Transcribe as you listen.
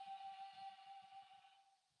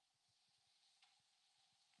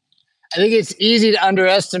I think it's easy to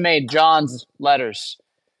underestimate John's letters.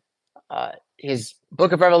 His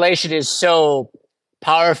book of Revelation is so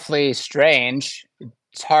powerfully strange,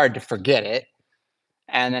 it's hard to forget it.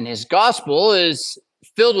 And then his gospel is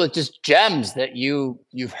filled with just gems that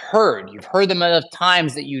you've heard. You've heard them enough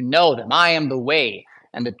times that you know them. I am the way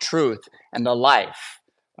and the truth and the life.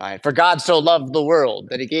 Right? For God so loved the world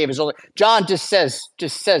that he gave his only. John just says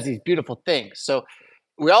these beautiful things. So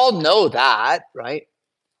we all know that, right?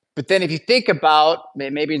 But then if you think about,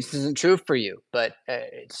 maybe this isn't true for you, but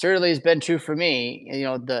it certainly has been true for me.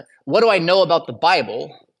 What do I know about the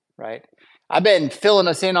Bible, right? I've been filling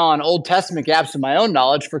us in on Old Testament gaps in my own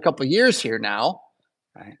knowledge for a couple of years here now,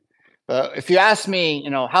 right? But if you ask me,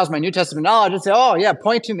 how's my New Testament knowledge? I'd say, oh yeah,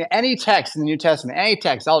 point to me any text in the New Testament, any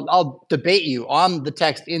text. I'll debate you on the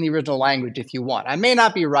text in the original language if you want. I may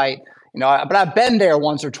not be right, but I've been there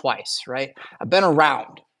once or twice, right? I've been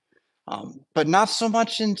around. But not so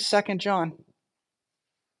much in 2 John.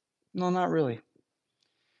 No, not really.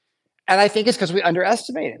 And I think it's because we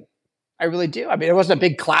underestimate him. I really do. I mean, it wasn't a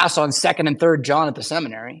big class on 2nd and 3rd John at the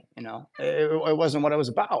seminary. It wasn't what it was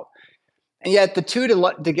about. And yet the two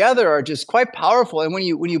together are just quite powerful. And when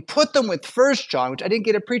you put them with 1 John, which I didn't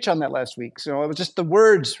get to preach on that last week, so it was just the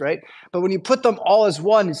words, right? But when you put them all as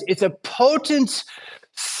one, it's a potent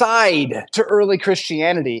side to early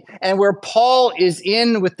Christianity. And where Paul is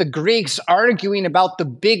in with the Greeks arguing about the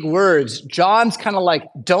big words, John's kind of like,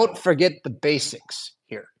 don't forget the basics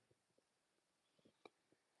here.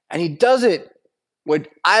 And he does it, what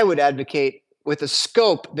I would advocate, with a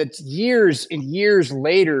scope that's years and years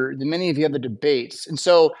later than many of the other debates. And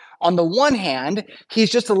so on the one hand,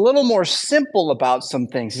 he's just a little more simple about some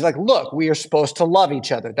things. He's like, look, we are supposed to love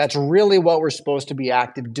each other. That's really what we're supposed to be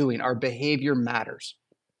active doing. Our behavior matters.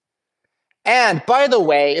 And by the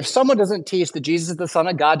way, if someone doesn't teach that Jesus is the Son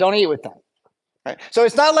of God, don't eat with them. Right? So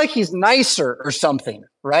it's not like he's nicer or something,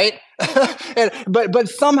 right? but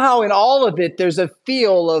somehow in all of it, there's a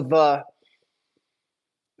feel of a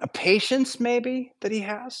patience maybe that he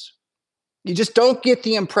has. You just don't get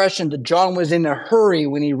the impression that John was in a hurry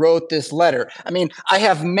when he wrote this letter. I mean, I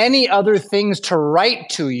have many other things to write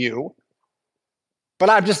to you, but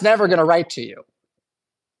I'm just never going to write to you.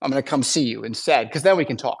 I'm going to come see you instead, because then we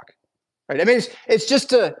can talk. Right? I mean,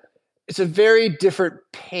 it's a very different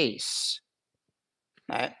pace.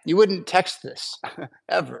 Right? You wouldn't text this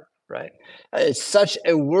ever, right? It's such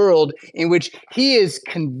a world in which he is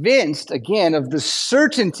convinced, again, of the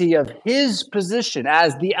certainty of his position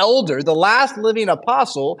as the elder, the last living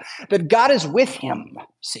apostle, that God is with him,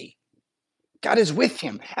 see? God is with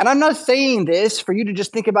him. And I'm not saying this for you to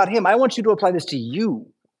just think about him. I want you to apply this to you.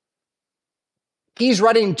 He's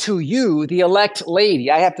writing to you, the elect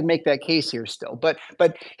lady. I have to make that case here still. But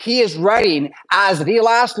he is writing as the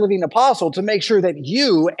last living apostle to make sure that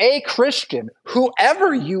you, a Christian,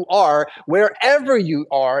 whoever you are, wherever you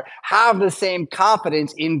are, have the same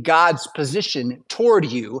confidence in God's position toward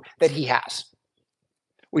you that he has,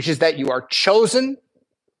 which is that you are chosen,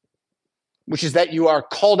 which is that you are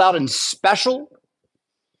called out and special,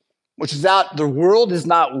 which is that the world is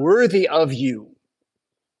not worthy of you.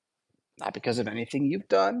 Not because of anything you've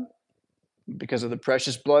done, because of the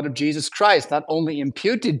precious blood of Jesus Christ, not only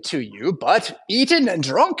imputed to you, but eaten and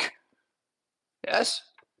drunk. Yes,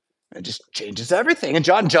 it just changes everything. And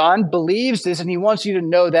John believes this, and he wants you to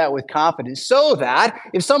know that with confidence, so that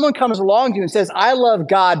if someone comes along to you and says, I love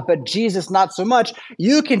God, but Jesus not so much,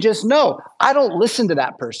 you can just know, I don't listen to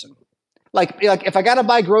that person. Like if I got to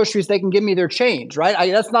buy groceries, they can give me their change, right?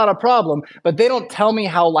 That's not a problem. But they don't tell me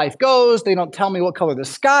how life goes. They don't tell me what color the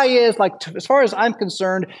sky is. As far as I'm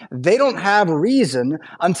concerned, they don't have reason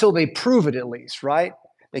until they prove it, at least, right?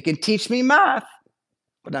 They can teach me math,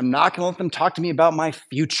 but I'm not going to let them talk to me about my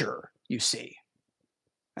future, you see.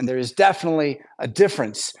 And there is definitely a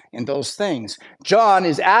difference in those things. John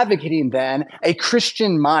is advocating then a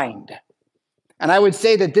Christian mind. And I would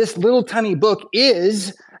say that this little tiny book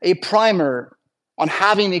is a primer on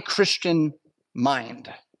having a Christian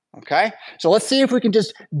mind. Okay? So let's see if we can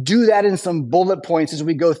just do that in some bullet points as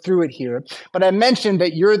we go through it here. But I mentioned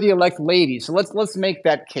that you're the elect lady. So let's make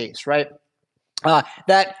that case, right? Do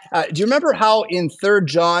you remember how in 3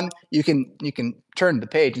 John, you can turn the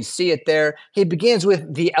page and see it there. He begins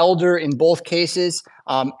with the elder in both cases.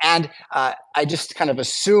 And I just kind of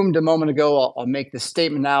assumed a moment ago, I'll make this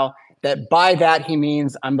statement now, that by that he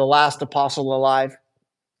means I'm the last apostle alive.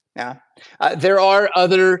 Yeah. There are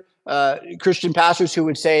other Christian pastors who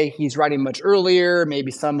would say he's writing much earlier.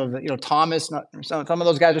 Maybe some of Thomas, some of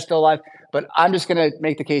those guys are still alive. But I'm just going to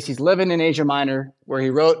make the case he's living in Asia Minor, where he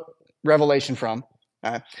wrote Revelation from.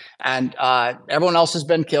 And everyone else has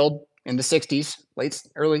been killed. in the 60s,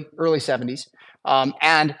 early 70s.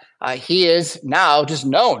 And he is now just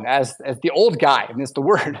known as the old guy, and it's the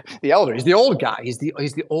word, the elder. He's the old guy. He's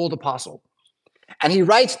the old apostle. And he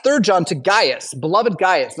writes 3rd John to Gaius, beloved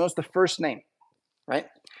Gaius. Notice the first name, right?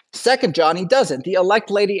 2nd John, he doesn't. The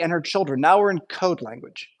elect lady and her children. Now we're in code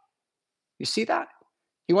language. You see that?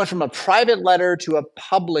 He went from a private letter to a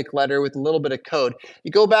public letter with a little bit of code.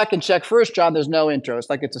 You go back and check 1 John, there's no intro. It's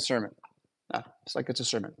like it's a sermon. No, it's like it's a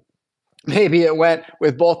sermon. Maybe it went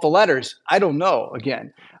with both the letters. I don't know,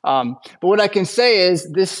 again. But what I can say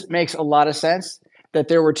is this makes a lot of sense, that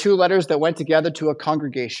there were 2 letters that went together to a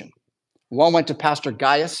congregation. One went to Pastor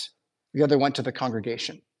Gaius. The other went to the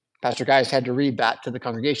congregation. Pastor Gaius had to read that to the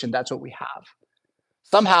congregation. That's what we have.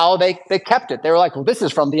 Somehow they kept it. They were like, well, this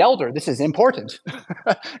is from the elder. This is important,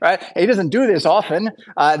 right? He doesn't do this often.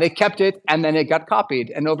 They kept it, and then it got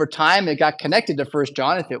copied. And over time, it got connected to 1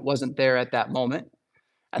 John if it wasn't there at that moment.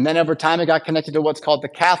 And then over time, it got connected to what's called the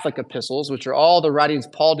Catholic epistles, which are all the writings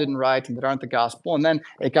Paul didn't write and that aren't the gospel. And then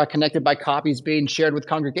it got connected by copies being shared with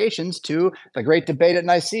congregations to the great debate at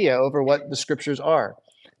Nicaea over what the scriptures are.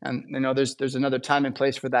 And there's another time and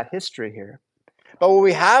place for that history here. But what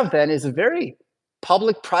we have then is a very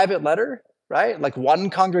public-private letter, right? Like one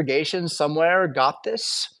congregation somewhere got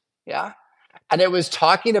this, yeah? And it was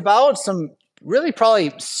talking about some really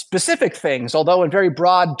probably specific things, although in very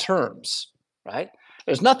broad terms, right?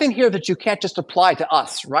 There's nothing here that you can't just apply to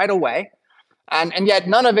us right away. And yet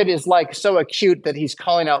none of it is like so acute that he's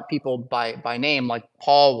calling out people by name like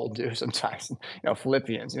Paul will do sometimes,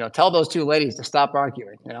 Philippians, tell those 2 ladies to stop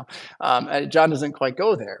arguing, John doesn't quite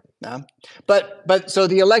go there. No? But so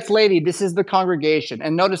the elect lady, this is the congregation.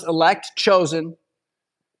 And notice elect, chosen,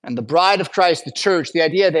 and the bride of Christ, the church, the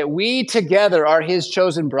idea that we together are his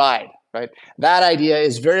chosen bride, right? That idea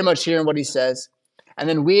is very much here in what he says. And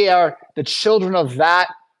then we are the children of that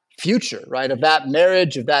future, right? Of that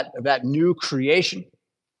marriage, of that new creation,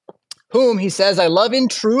 whom he says, I love in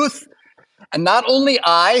truth. And not only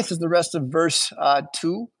I, this is the rest of verse 1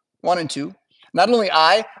 and 2, not only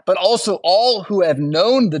I, but also all who have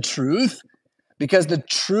known the truth, because the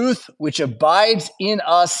truth which abides in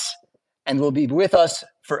us and will be with us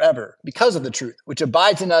forever, because of the truth, which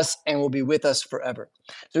abides in us and will be with us forever.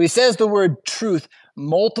 So he says the word truth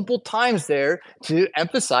multiple times there to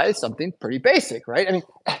emphasize something pretty basic, right? I mean,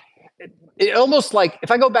 it almost like, if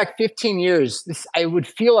I go back 15 years, I would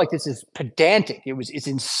feel like this is pedantic. It's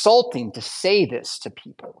insulting to say this to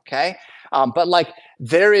people, okay? But like,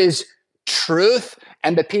 there is truth,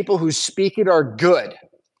 and the people who speak it are good,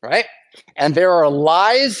 right? And there are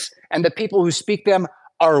lies, and the people who speak them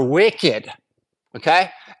are wicked, okay?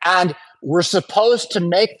 And we're supposed to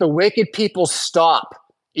make the wicked people stop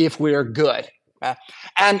if we're good.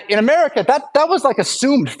 And in America, that was like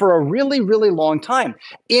assumed for a really, really long time.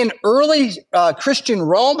 In early Christian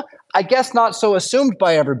Rome, I guess not so assumed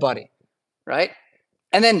by everybody, right?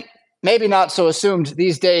 And then maybe not so assumed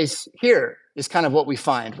these days here is kind of what we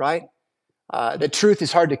find, right? The truth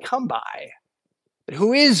is hard to come by. But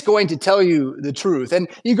who is going to tell you the truth? And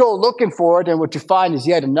you go looking for it, and what you find is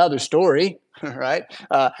yet another story, right?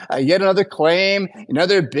 Yet another claim,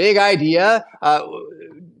 another big idea.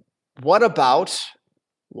 What about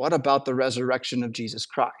the resurrection of Jesus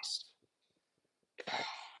Christ?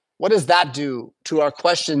 What does that do to our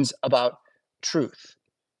questions about truth?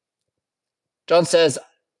 John says,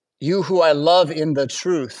 you who I love in the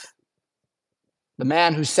truth, the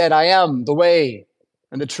man who said, I am the way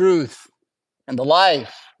and the truth and the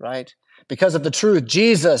life, right? Because of the truth,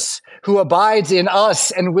 Jesus, who abides in us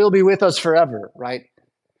and will be with us forever, right?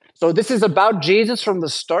 So this is about Jesus from the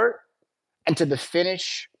start and to the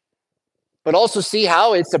finish. But also see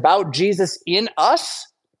how it's about Jesus in us,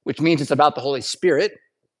 which means it's about the Holy Spirit.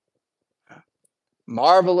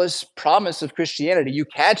 Marvelous promise of Christianity. You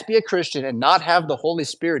can't be a Christian and not have the Holy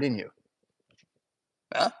Spirit in you.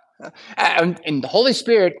 And the Holy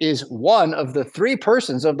Spirit is one of the 3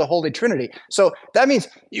 persons of the Holy Trinity. So that means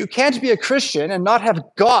you can't be a Christian and not have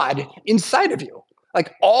God inside of you,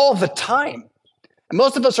 like all the time. And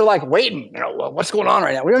most of us are like waiting, what's going on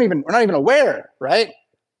right now? We're not even aware, right?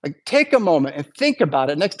 Like, take a moment and think about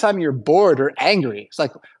it next time you're bored or angry. It's like,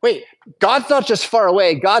 wait, God's not just far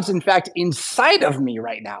away. God's, in fact, inside of me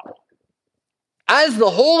right now. As the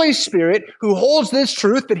Holy Spirit who holds this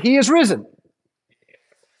truth that he is risen.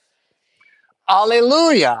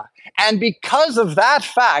 Alleluia. And because of that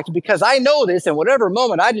fact, because I know this, and whatever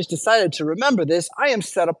moment I just decided to remember this, I am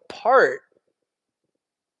set apart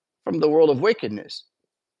from the world of wickedness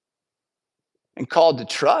and called to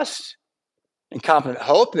trust and confident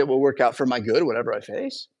hope that will work out for my good, whatever I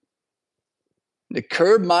face. To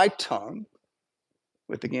curb my tongue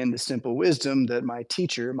with, again, the simple wisdom that my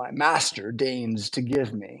teacher, my master, deigns to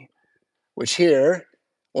give me, which here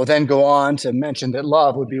will then go on to mention that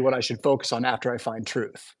love would be what I should focus on after I find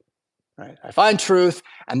truth. Right? I find truth,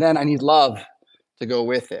 and then I need love to go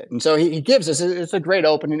with it. And so he gives us, it's a great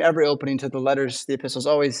opening. Every opening to the letters, the epistles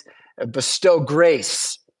always bestow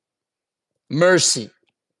grace, mercy,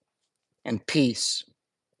 and peace.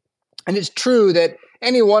 And it's true that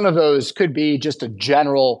any one of those could be just a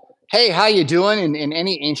general, hey, how you doing? In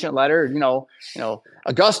any ancient letter,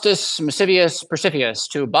 Augustus Massivius Persifius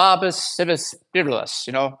to Barbus Civis Bibulus,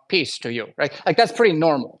 peace to you, right? Like that's pretty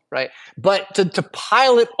normal, right? But to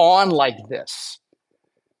pile it on like this,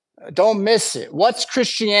 don't miss it. What's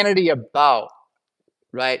Christianity about,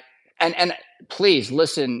 right? And please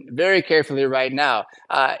listen very carefully right now.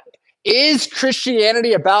 Is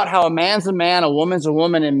Christianity about how a man's a man, a woman's a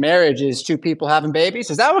woman, and marriage is two people having babies?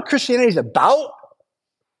 Is that what Christianity is about?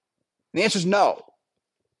 And the answer is no.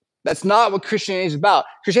 That's not what Christianity is about.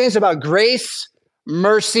 Christianity is about grace,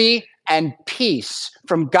 mercy, and peace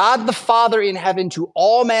from God the Father in heaven to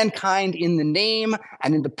all mankind in the name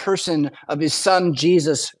and in the person of his Son,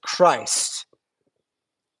 Jesus Christ.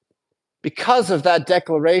 Because of that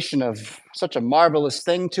declaration of such a marvelous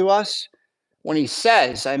thing to us, when he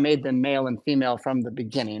says, I made them male and female from the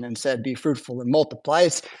beginning and said, be fruitful and multiply,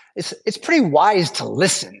 it's pretty wise to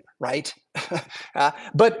listen, right?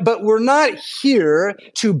 But we're not here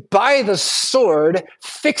to, by the sword,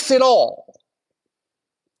 fix it all.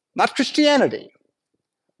 Not Christianity.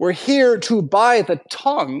 We're here to, by the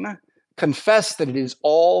tongue, confess that it is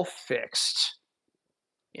all fixed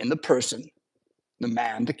in the person, the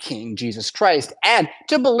man, the King, Jesus Christ, and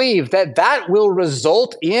to believe that that will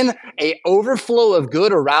result in an overflow of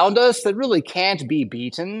good around us that really can't be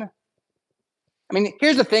beaten. I mean,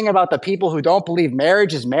 here's the thing about the people who don't believe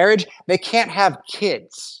marriage is marriage. They can't have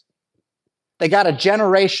kids. They got a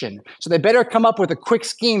generation, so they better come up with a quick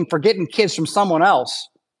scheme for getting kids from someone else.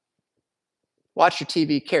 Watch your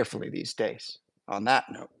TV carefully these days on that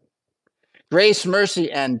note. Grace, mercy,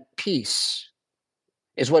 and peace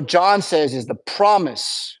is what John says is the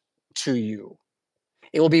promise to you.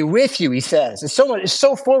 It will be with you, he says. It's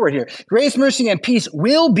so forward here. Grace, mercy, and peace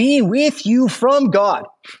will be with you from God,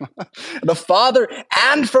 the Father,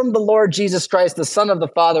 and from the Lord Jesus Christ, the Son of the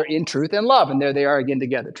Father, in truth and love. And there they are again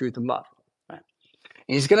together, truth and love. Right?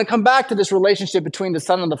 And he's going to come back to this relationship between the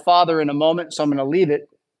Son and the Father in a moment, so I'm going to leave it.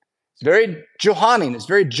 It's very Johannine. It's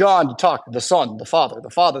very John to talk the Son, the Father,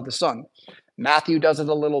 the Son. Matthew does it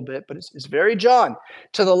a little bit, but it's very John,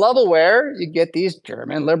 to the level where you get these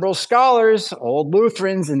German liberal scholars, old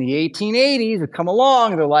Lutherans in the 1880s who come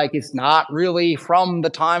along. They're like, it's not really from the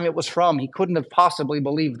time it was from. He couldn't have possibly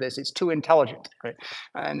believed this. It's too intelligent, right?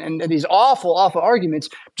 And these awful, awful arguments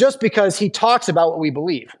just because he talks about what we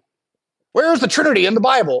believe. Where's the Trinity in the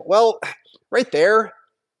Bible? Well, right there.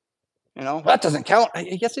 That doesn't count.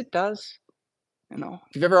 Yes, it does.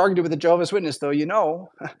 If you've ever argued with a Jehovah's Witness, though,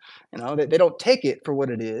 they don't take it for what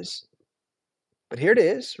it is. But here it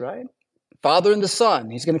is, right? Father and the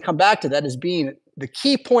Son. He's going to come back to that as being the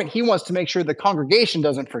key point he wants to make sure the congregation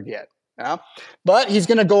doesn't forget. But he's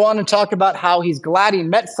going to go on and talk about how he's glad he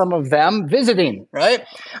met some of them visiting, right?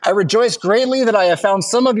 I rejoice greatly that I have found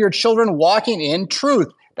some of your children walking in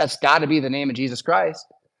truth. That's got to be the name of Jesus Christ.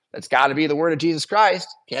 That's got to be the word of Jesus Christ.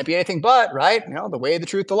 Can't be anything but, right? The way, the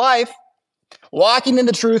truth, the life. Walking in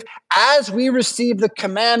the truth as we receive the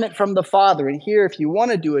commandment from the Father. And here, if you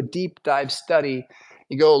want to do a deep dive study,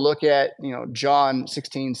 you go look at, John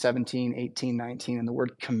 16, 17, 18, 19, and the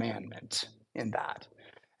word commandment in that.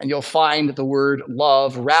 And you'll find the word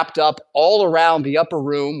love wrapped up all around the upper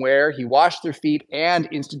room where he washed their feet and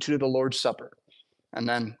instituted the Lord's Supper. And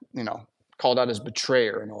then, called out as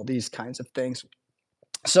betrayer and all these kinds of things.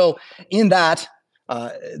 So in that,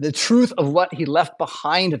 the truth of what he left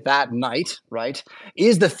behind that night, right,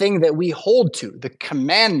 is the thing that we hold to. The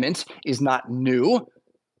commandment is not new.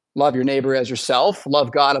 Love your neighbor as yourself.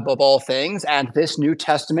 Love God above all things. And this New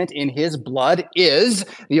Testament in his blood is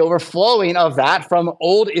the overflowing of that from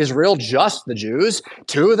old Israel, just the Jews,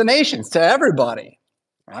 to the nations, to everybody,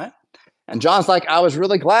 right? And John's like, I was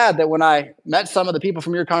really glad that when I met some of the people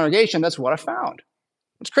from your congregation, that's what I found.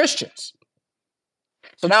 It's Christians.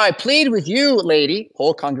 So now I plead with you, lady,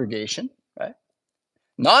 whole congregation, right?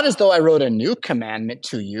 Not as though I wrote a new commandment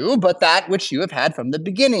to you, but that which you have had from the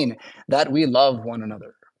beginning, that we love one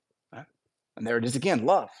another. Right? And there it is again,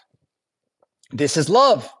 love. This is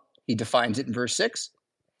love. He defines it in verse 6,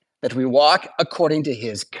 that we walk according to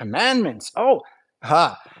his commandments.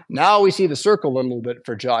 Now we see the circle a little bit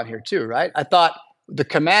for John here too, right? I thought the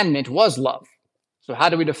commandment was love. So how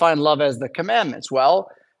do we define love as the commandments? Well,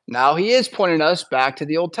 Now he is pointing us back to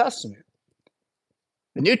the Old Testament.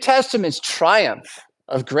 The New Testament's triumph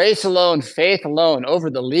of grace alone, faith alone over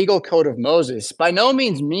the legal code of Moses by no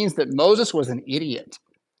means that Moses was an idiot,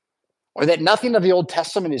 or that nothing of the Old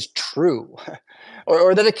Testament is true,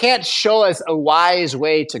 or that it can't show us a wise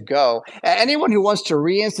way to go. Anyone who wants to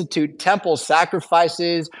reinstitute temple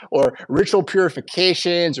sacrifices or ritual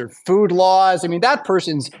purifications or food laws, I mean,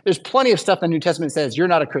 there's plenty of stuff in the New Testament that says you're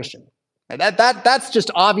not a Christian. That's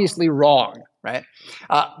just obviously wrong, right?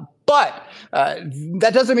 But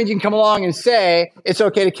that doesn't mean you can come along and say it's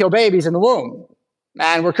okay to kill babies in the womb,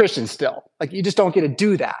 and we're Christians still. Like, you just don't get to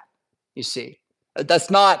do that, you see. That's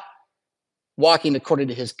not walking according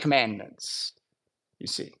to his commandments, you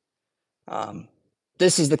see.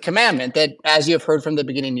 This is the commandment that, as you have heard from the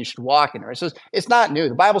beginning, you should walk in. Right? So it's not new.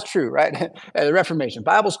 The Bible's true, right? The Reformation,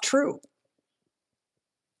 Bible's true.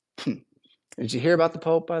 Did you hear about the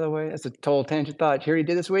Pope, by the way? That's a total tangent thought. Hear what he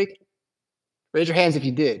did this week? Raise your hands if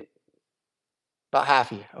you did. About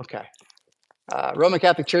half of you. Okay. Roman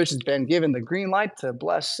Catholic Church has been given the green light to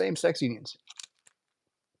bless same-sex unions.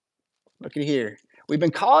 Look at here. We've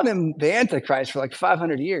been calling him the Antichrist for like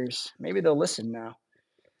 500 years. Maybe they'll listen now.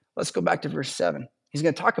 Let's go back to verse 7. He's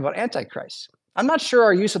going to talk about Antichrist. I'm not sure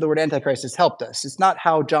our use of the word Antichrist has helped us. It's not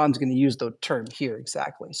how John's going to use the term here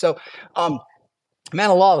exactly. So, man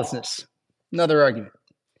of lawlessness, another argument.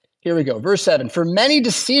 Here we go. Verse 7. For many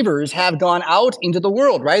deceivers have gone out into the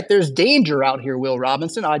world, right? There's danger out here, Will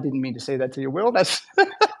Robinson. I didn't mean to say that to you, Will. That's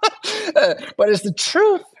but it's the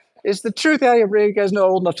truth. It's the truth. Yeah, you guys know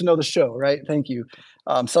old enough to know the show, right? Thank you.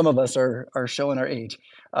 Some of us are showing our age.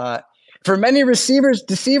 For many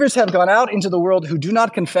deceivers have gone out into the world who do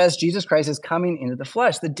not confess Jesus Christ as coming into the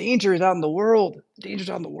flesh. The danger is out in the world. The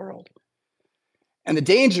danger's out in the world. And the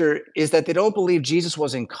danger is that they don't believe Jesus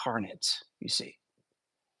was incarnate, you see.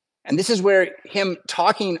 And this is where him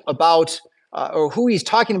talking about, or who he's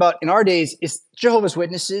talking about in our days, is Jehovah's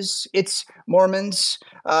Witnesses, it's Mormons,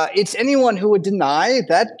 it's anyone who would deny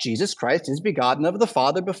that Jesus Christ is begotten of the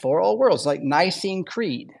Father before all worlds, like Nicene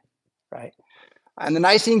Creed, right? And the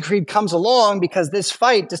Nicene Creed comes along because this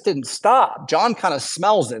fight just didn't stop. John kind of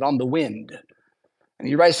smells it on the wind, and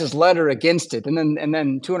he writes his letter against it. And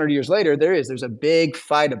then 200 years later, there's a big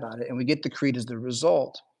fight about it, and we get the Creed as the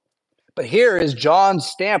result. But here is John's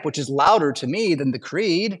stamp, which is louder to me than the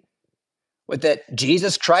Creed, with that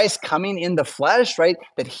Jesus Christ coming in the flesh, right?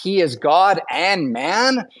 That he is God and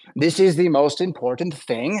man. This is the most important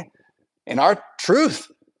thing in our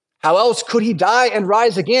truth. How else could he die and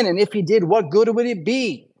rise again? And if he did, what good would it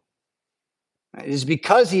be? It is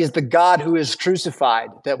because he is the God who is crucified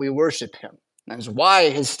that we worship him. That is why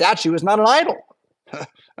his statue is not an idol.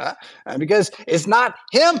 Because it's not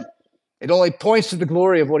him. It only points to the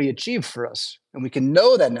glory of what he achieved for us. And we can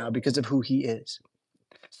know that now because of who he is.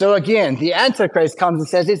 So again, the Antichrist comes and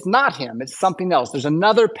says it's not him, it's something else. There's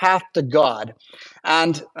another path to God.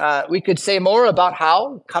 And we could say more about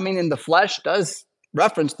how coming in the flesh does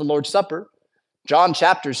reference the Lord's Supper. John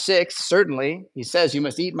chapter 6, certainly, he says, you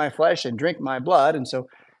must eat my flesh and drink my blood. And so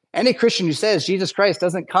any Christian who says Jesus Christ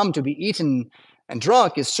doesn't come to be eaten and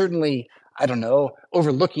drunk is certainly,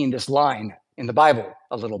 overlooking this line in the Bible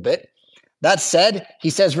a little bit. That said, he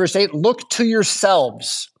says, verse 8, look to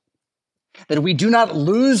yourselves, that we do not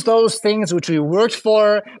lose those things which we worked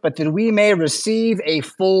for, but that we may receive a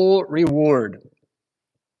full reward.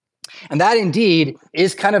 And that indeed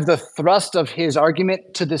is kind of the thrust of his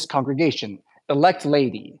argument to this congregation. Elect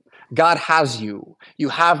lady, God has you. You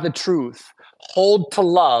have the truth. Hold to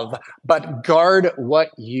love, but guard what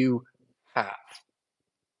you have.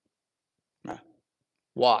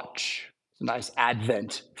 Watch. It's a nice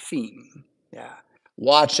Advent theme. Yeah.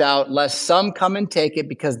 Watch out lest some come and take it,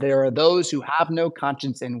 because there are those who have no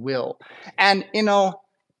conscience and will. And,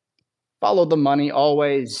 follow the money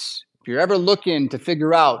always. If you're ever looking to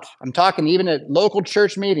figure out, I'm talking even at local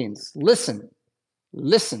church meetings, listen.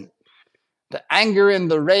 The anger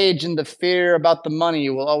and the rage and the fear about the money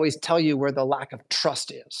will always tell you where the lack of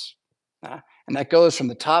trust is. And that goes from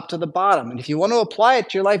the top to the bottom. And if you want to apply it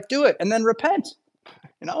to your life, do it and then repent.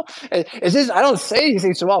 It's just, I don't say these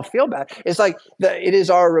things so I'll feel bad. It's like it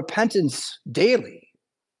is our repentance daily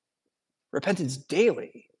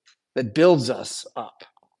that builds us up.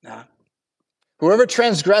 Whoever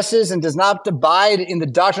transgresses and does not abide in the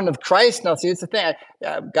doctrine of Christ. Now, see, it's the thing.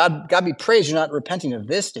 God be praised, you're not repenting of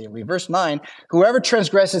this daily. Verse 9, whoever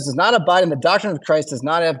transgresses does not abide in the doctrine of Christ does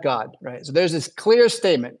not have God. Right? So there's this clear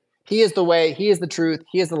statement. He is the way, he is the truth,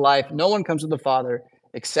 he is the life. No one comes to the Father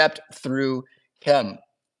except through him.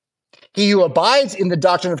 He who abides in the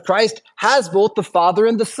doctrine of Christ has both the Father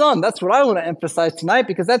and the Son. That's what I want to emphasize tonight,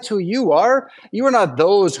 because that's who you are. You are not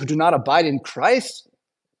those who do not abide in Christ.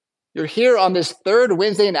 You're here on this third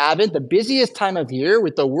Wednesday in Advent, the busiest time of year,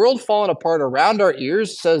 with the world falling apart around our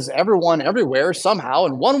ears, says everyone everywhere, somehow,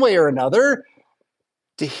 in one way or another,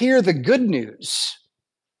 to hear the good news.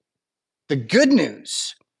 The good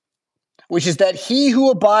news, which is that he who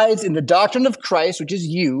abides in the doctrine of Christ, which is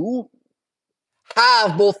you,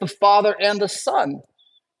 have both the Father and the Son.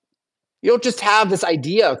 You don't just have this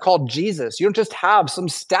idea called Jesus. You don't just have some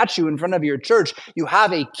statue in front of your church. You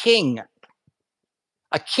have a king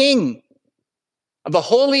of the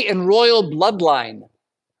holy and royal bloodline,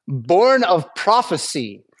 born of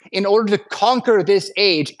prophecy in order to conquer this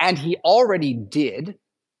age, and he already did.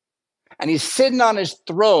 And he's sitting on his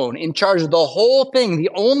throne in charge of the whole thing.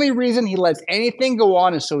 The only reason he lets anything go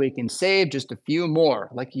on is so he can save just a few more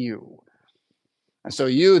like you. And so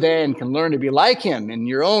you then can learn to be like him in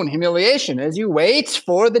your own humiliation as you wait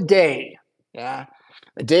for the day, the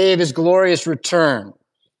day of his glorious return.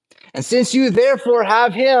 And since you therefore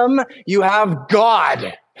have him, you have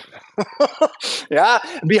God.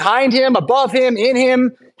 Behind him, above him, in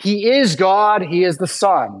him, he is God, he is the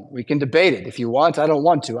Son. We can debate it if you want. I don't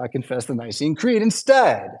want to. I confess the Nicene Creed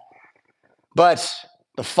instead. But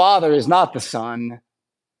the Father is not the Son.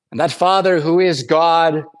 And that Father who is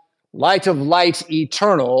God, light of light,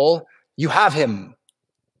 eternal, you have him.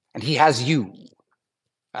 And he has you.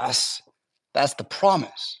 That's the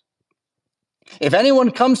promise. If anyone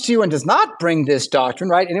comes to you and does not bring this doctrine,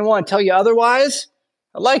 right, anyone tell you otherwise,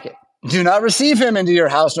 I like it. Do not receive him into your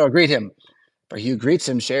house nor greet him, for he who greets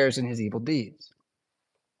him shares in his evil deeds.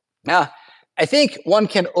 Now, I think one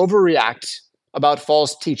can overreact about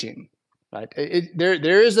false teaching, right?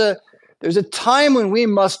 There's a time when we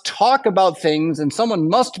must talk about things, and someone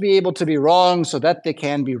must be able to be wrong so that they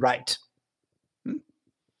can be right,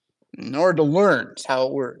 in order to learn how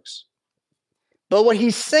it works. But what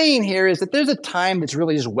he's saying here is that there's a time that's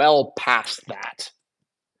really just well past that.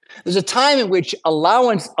 There's a time in which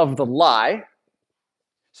allowance of the lie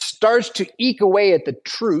starts to eke away at the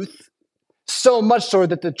truth, so much so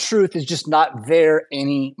that the truth is just not there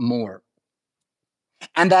anymore.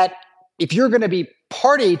 And that if you're going to be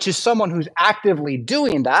party to someone who's actively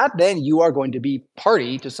doing that, then you are going to be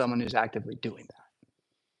party to someone who's actively doing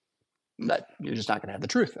that. That you're just not going to have the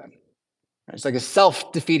truth then. It's like a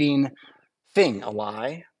self-defeating thing, a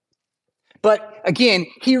lie. But again,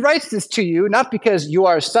 he writes this to you not because you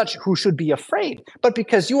are such who should be afraid, but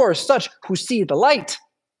because you are such who see the light.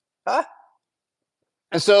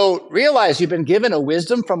 And so realize you've been given a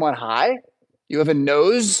wisdom from on high. You have a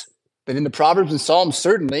nose that in the Proverbs and Psalms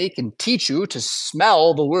certainly can teach you to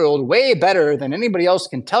smell the world way better than anybody else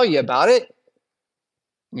can tell you about it.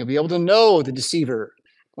 You'll be able to know the deceiver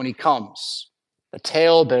when he comes, the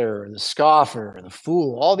talebearer, the scoffer, the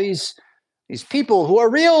fool, all these people who are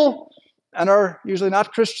real and are usually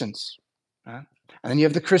not Christians. And then you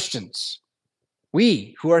have the Christians.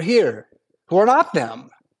 We who are here, who are not them,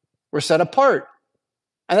 we're set apart.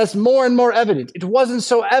 And that's more and more evident. It wasn't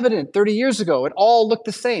so evident 30 years ago. It all looked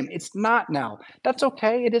the same. It's not now. That's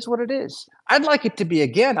okay. It is what it is. I'd like it to be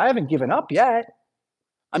again. I haven't given up yet.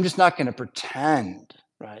 I'm just not going to pretend,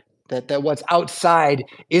 right, that what's outside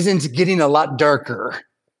isn't getting a lot darker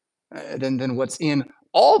than what's in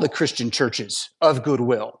all the Christian churches of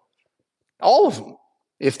goodwill. All of them,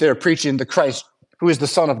 if they're preaching the Christ who is the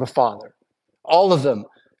Son of the Father. All of them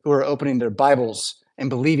who are opening their Bibles and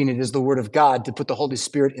believing it is the word of God to put the Holy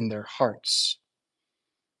Spirit in their hearts.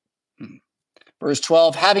 Verse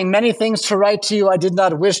 12, having many things to write to you, I did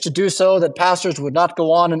not wish to do so, that pastors would not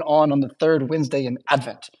go on the third Wednesday in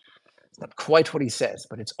Advent. It's not quite what he says,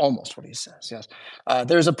 but it's almost what he says, yes.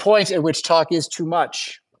 There's a point at which talk is too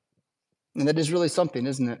much. And that is really something,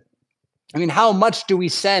 isn't it? I mean, how much do we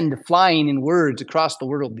send flying in words across the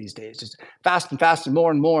world these days? Just fast and more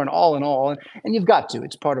and more and all. And you've got to.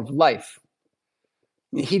 It's part of life.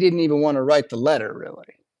 He didn't even want to write the letter, really.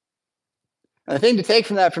 And the thing to take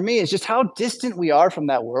from that for me is just how distant we are from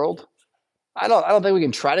that world. I don't think we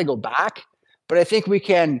can try to go back, but I think we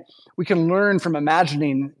can learn from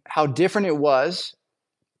imagining how different it was,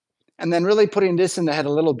 and then really putting this in the head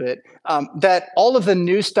a little bit, that all of the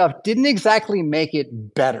new stuff didn't exactly make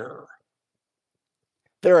it better.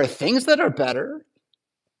 There are things that are better,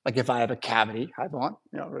 like if I have a cavity,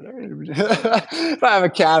 if I have a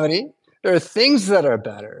cavity, there are things that are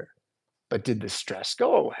better, but did the stress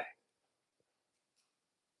go away?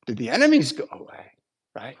 Did the enemies go away,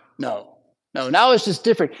 right? No, now it's just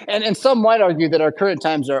different. And some might argue that our current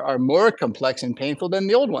times are more complex and painful than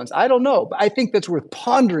the old ones. I don't know, but I think that's worth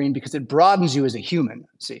pondering because it broadens you as a human,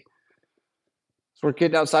 see. It's worth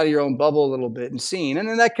getting outside of your own bubble a little bit and seeing. And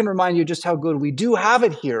then that can remind you just how good we do have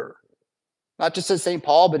it here. Not just as St.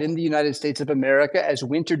 Paul, but in the United States of America, as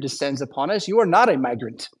winter descends upon us, you are not a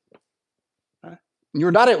migrant.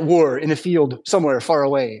 You're not at war in a field somewhere far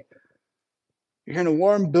away. You're in a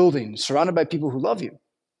warm building surrounded by people who love you,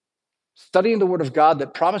 studying the Word of God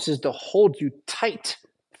that promises to hold you tight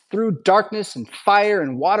through darkness and fire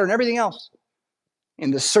and water and everything else,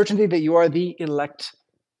 in the certainty that you are the elect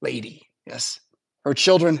lady. Yes, her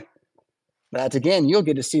children. That again, you'll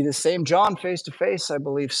get to see the same John face to face, I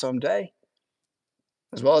believe, someday,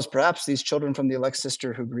 as well as perhaps these children from the elect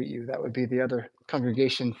sister who greet you. That would be the other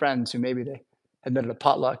congregation friends who maybe they had met at a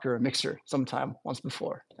potluck or a mixer sometime once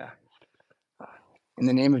before. Yeah. In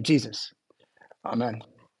the name of Jesus, amen.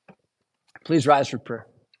 Please rise for prayer.